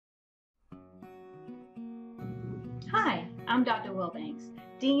Hi, I'm Dr. Wilbanks,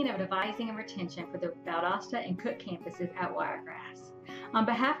 Dean of Advising and Retention for the Valdosta and Cook campuses at Wiregrass. On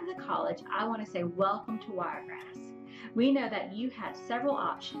behalf of the college, I want to say welcome to Wiregrass. We know that you had several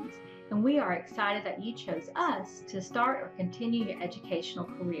options, and we are excited that you chose us to start or continue your educational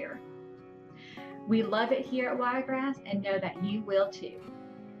career. We love it here at Wiregrass and know that you will too.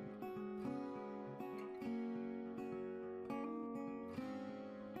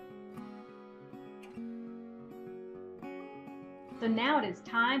 So now it is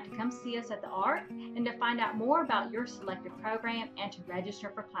time to come see us at the ARC and to find out more about your selected program and to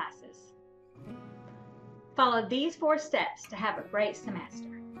register for classes. Follow these 4 steps to have a great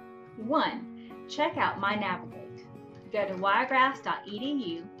semester. 1. Check out My Navigate. Go to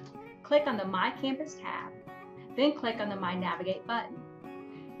wiregrass.edu, click on the My Campus tab, then click on the My Navigate button.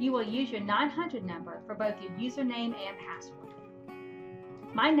 You will use your 900 number for both your username and password.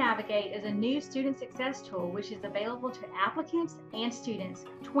 My Navigate is a new student success tool which is available to applicants and students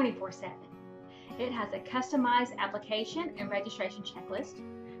 24/7. It has a customized application and registration checklist,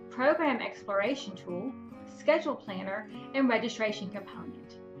 program exploration tool, schedule planner, and registration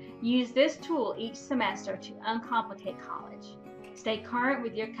component. Use this tool each semester to uncomplicate college. Stay current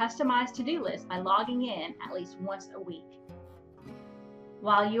with your customized to-do list by logging in at least once a week.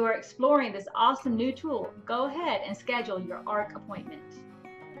 While you are exploring this awesome new tool, go ahead and schedule your ARC appointment.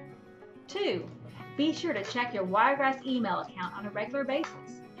 2. Be sure to check your Wiregrass email account on a regular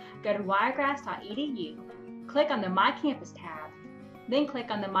basis. Go to wiregrass.edu, click on the My Campus tab, then click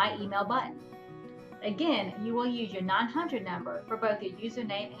on the My Email button. Again, you will use your 900 number for both your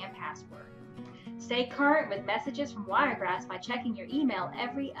username and password. Stay current with messages from Wiregrass by checking your email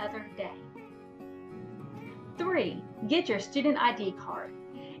every other day. 3. Get your student ID card.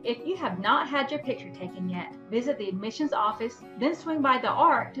 If you have not had your picture taken yet, visit the admissions office, then swing by the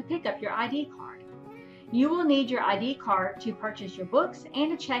ARC to pick up your ID card. You will need your ID card to purchase your books and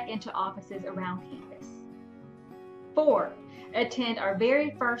to check into offices around campus. 4. Attend our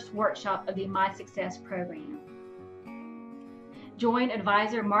very first workshop of the My Success program. Join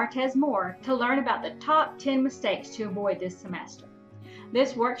advisor Martez Moore to learn about the top 10 mistakes to avoid this semester.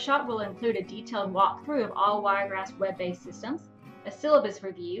 This workshop will include a detailed walkthrough of all Wiregrass web-based systems, a syllabus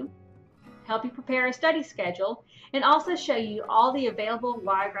review, help you prepare a study schedule, and also show you all the available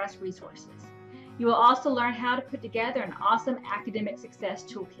Wiregrass resources. You will also learn how to put together an awesome academic success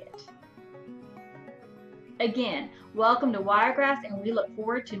toolkit. Again, welcome to Wiregrass, and we look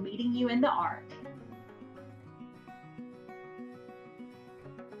forward to meeting you in the ARC.